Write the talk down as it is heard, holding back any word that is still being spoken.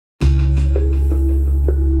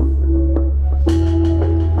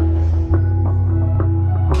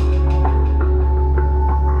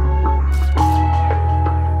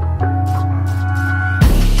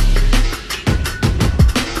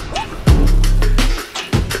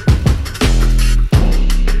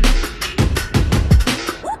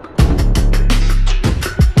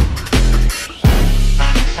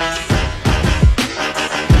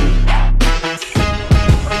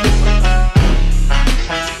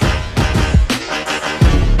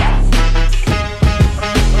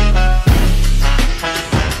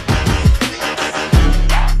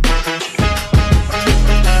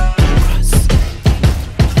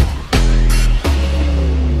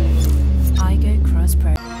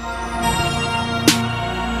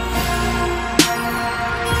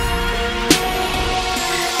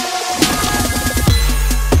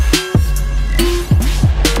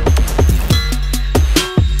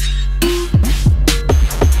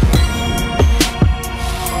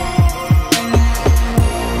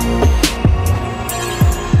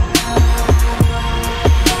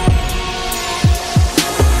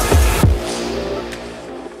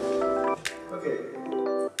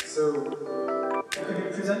So, could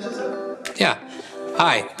you present yourself? Yeah.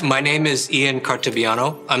 Hi, my name is Ian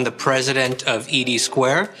Cartabiano. I'm the president of ED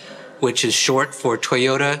Square, which is short for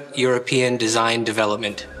Toyota European Design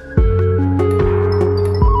Development.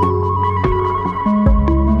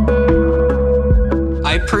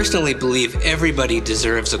 I personally believe everybody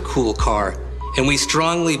deserves a cool car, and we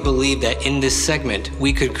strongly believe that in this segment,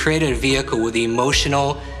 we could create a vehicle with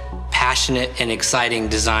emotional, passionate, and exciting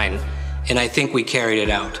design, and I think we carried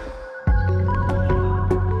it out.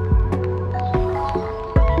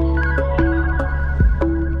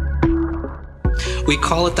 We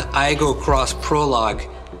call it the Aygo X Prologue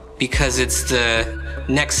because it's the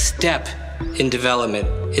next step in development.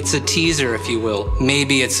 It's a teaser, if you will.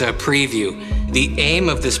 Maybe it's a preview. The aim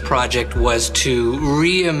of this project was to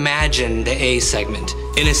reimagine the A segment.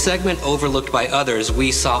 In a segment overlooked by others,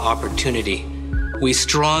 we saw opportunity. We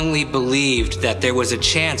strongly believed that there was a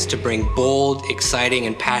chance to bring bold, exciting,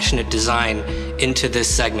 and passionate design into this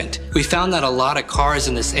segment. We found that a lot of cars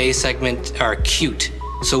in this A segment are cute,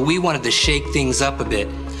 so we wanted to shake things up a bit.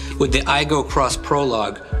 With the Aygo X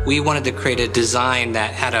Prologue, we wanted to create a design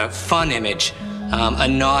that had a fun image, a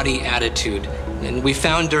naughty attitude. And we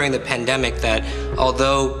found during the pandemic that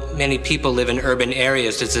although many people live in urban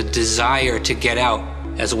areas, there's a desire to get out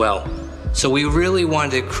as well. So we really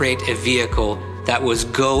wanted to create a vehicle that was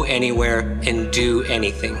go anywhere and do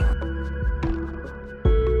anything.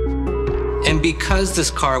 And because this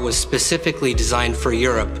car was specifically designed for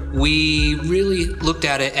Europe, we really looked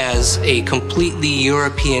at it as a completely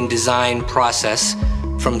European design process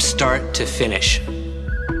from start to finish.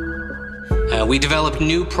 We developed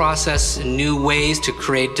new process and new ways to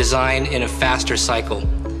create design in a faster cycle.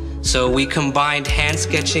 So we combined hand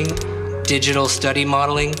sketching, digital study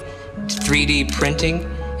modeling, 3D printing,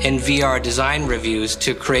 and VR design reviews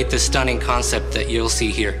to create the stunning concept that you'll see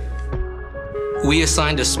here. We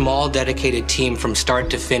assigned a small dedicated team from start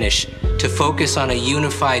to finish to focus on a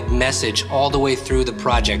unified message all the way through the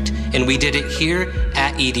project, and we did it here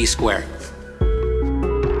at ED Square.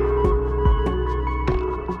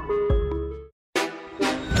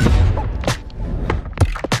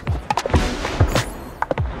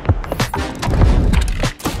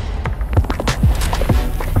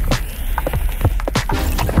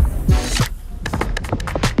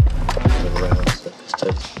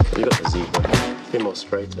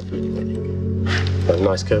 Straight, I think. A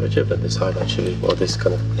nice curvature, but this height actually, or this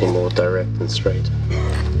kind of more direct and straight.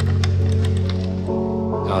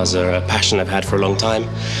 Cars are a passion I've had for a long time,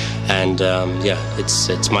 and yeah,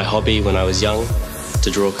 it's my hobby when I was young to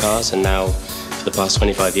draw cars, and now for the past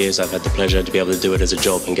 25 years I've had the pleasure to be able to do it as a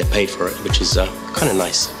job and get paid for it, which is kind of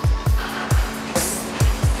nice.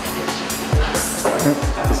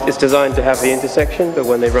 It's designed to have the intersection, but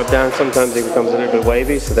when they rub down, sometimes it becomes a little bit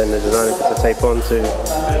wavy, so then the designer puts a tape on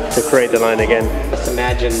to create the line again. Let's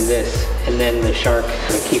imagine this, and then the shark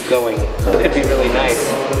can keep going. It'd be really nice.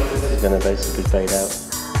 This is going to basically fade out.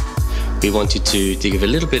 We wanted to give a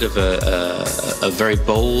little bit of a very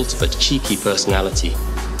bold but cheeky personality.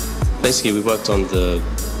 Basically, we worked on the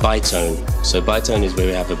bitone. So bitone is where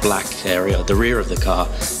we have a black area. The rear of the car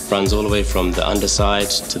runs all the way from the underside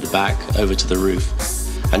to the back over to the roof.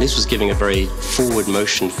 And this was giving a very forward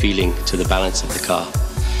motion feeling to the balance of the car.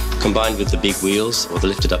 Combined with the big wheels or the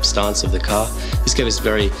lifted up stance of the car, this gave us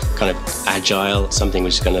very kind of agile, something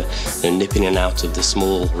which is going to nip in and out of the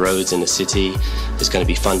small roads in the city. It's going to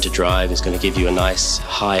be fun to drive. It's going to give you a nice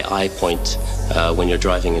high eye point when you're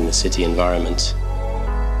driving in the city environment.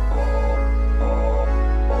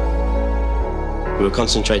 We were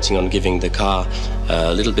concentrating on giving the car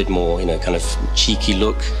a little bit more, kind of cheeky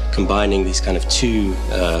look, combining these kind of two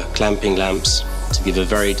clamping lamps to give a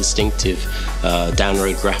very distinctive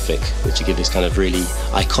down-road graphic, which to give this kind of really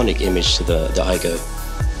iconic image to the Aygo.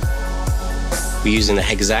 We're using a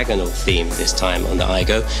hexagonal theme this time on the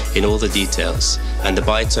Aygo in all the details, and the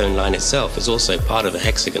bitone line itself is also part of a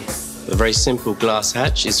hexagon. A very simple glass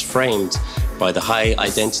hatch is framed by the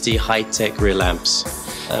high-identity, high-tech rear lamps.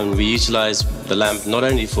 And we utilize the lamp not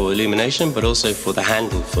only for illumination, but also for the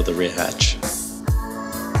handle for the rear hatch.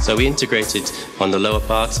 So we integrated on the lower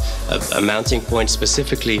part a mounting point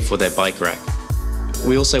specifically for their bike rack.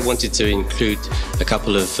 We also wanted to include a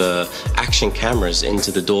couple of action cameras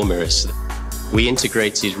into the door mirrors. We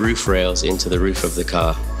integrated roof rails into the roof of the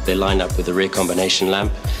car. They line up with the rear combination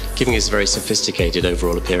lamp, giving us a very sophisticated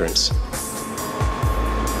overall appearance.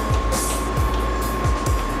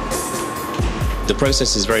 The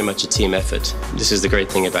process is very much a team effort. This is the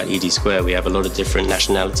great thing about ED Square. We have a lot of different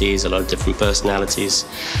nationalities, a lot of different personalities,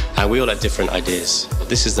 and we all have different ideas.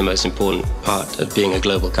 This is the most important part of being a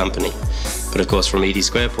global company. But of course, from ED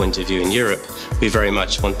Square point of view in Europe, we very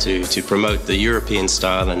much want to promote the European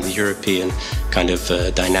style and the European kind of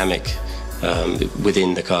dynamic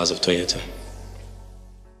within the cars of Toyota.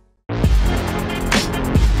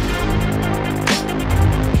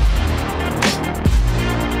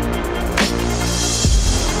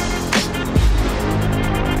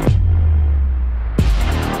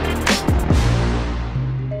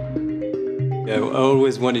 I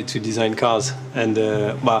always wanted to design cars, and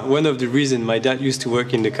one of the reasons, my dad used to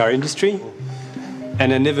work in the car industry,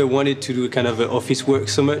 and I never wanted to do kind of office work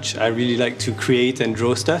so much. I really like to create and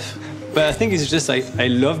draw stuff, but I think it's just I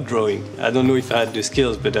love drawing. I don't know if I had the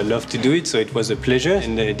skills, but I love to do it, so it was a pleasure,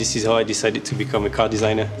 and this is how I decided to become a car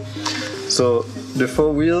designer. So the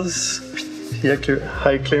four wheels,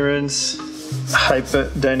 high clearance, hyper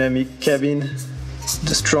dynamic cabin,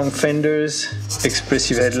 the strong fenders,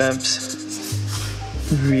 expressive headlamps,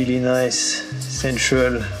 really nice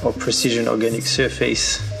central or precision organic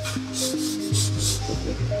surface.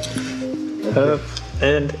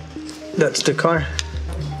 And that's the car.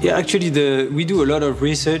 Yeah, actually, we do a lot of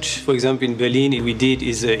research. For example, in Berlin, we did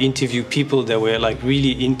is interview people that were like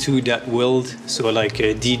really into that world. So like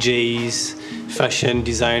DJs, fashion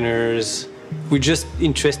designers. We're just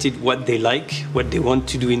interested what they like, what they want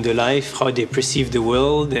to do in their life, how they perceive the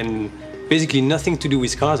world, and basically nothing to do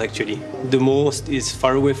with cars, actually. The most is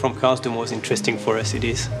far away from cars, the most interesting for us it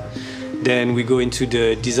is. Then we go into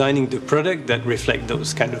the designing the product that reflect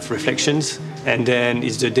those kind of reflections, and then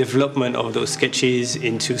it's the development of those sketches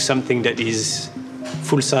into something that is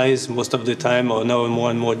full size most of the time, or now more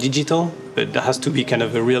and more digital, but there has to be kind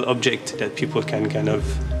of a real object that people can kind of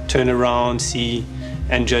turn around, see,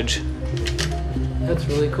 and judge. That's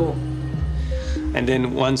really cool. And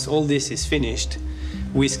then once all this is finished,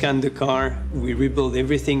 we scan the car, we rebuild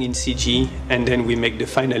everything in CG, and then we make the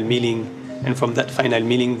final milling. And from that final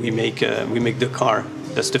milling, we make the car.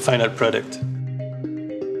 That's the final product.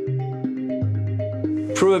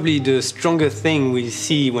 Probably the stronger thing we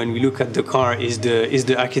see when we look at the car is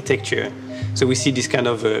the architecture. So we see this kind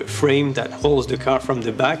of frame that holds the car from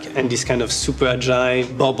the back, and this kind of super agile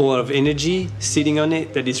bubble of energy sitting on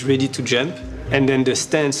it that is ready to jump. And then the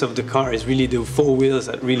stance of the car is really the four wheels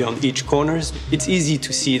that really on each corners. It's easy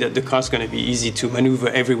to see that the car's going to be easy to maneuver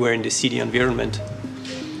everywhere in the city environment.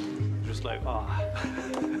 Just like,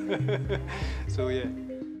 So yeah.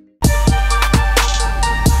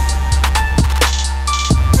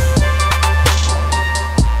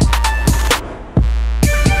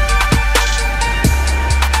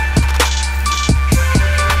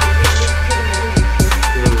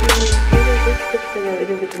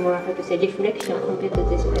 More, how to say, reflection compared to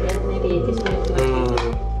this period. Maybe this one is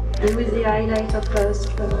much with the highlight of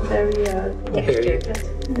very textured.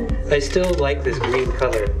 I still like this green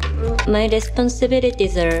color. My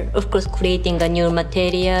responsibilities are, of course, creating a new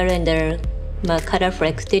material and the colorful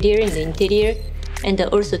exterior and the interior, and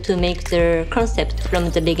also to make the concept from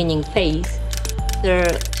the beginning phase.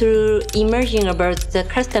 To emerging about the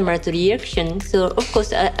customer's reaction. So of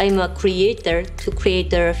course I'm a creator to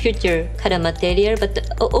create the future color material, but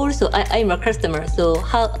also I'm a customer, so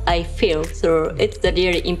how I feel. So it's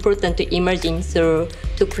really important to imagine, so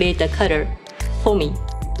to create a color for me.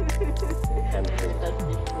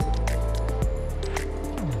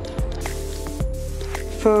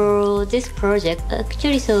 For this project,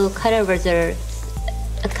 actually, so color was a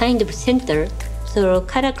kind of center. So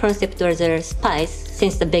color concept was a spice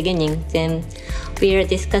since the beginning. Then we are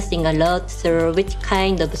discussing a lot, so which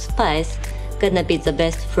kind of spice gonna be the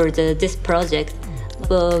best for this project.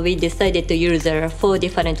 So we decided to use 4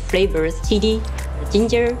 different flavors: chili,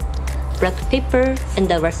 ginger, black pepper, and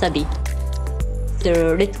the wasabi.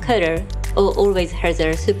 The red color always has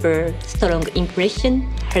a super strong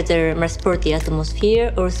impression, has a more sporty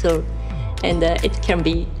atmosphere also, and it can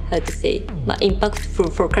be, how to say,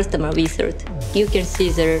 impactful for customer research. You can see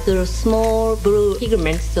the small blue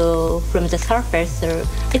pigments from the surface. So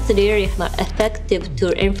it's really effective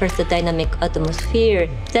to enhance the dynamic atmosphere.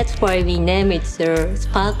 That's why we name it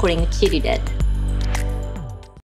Sparkling Chili Red.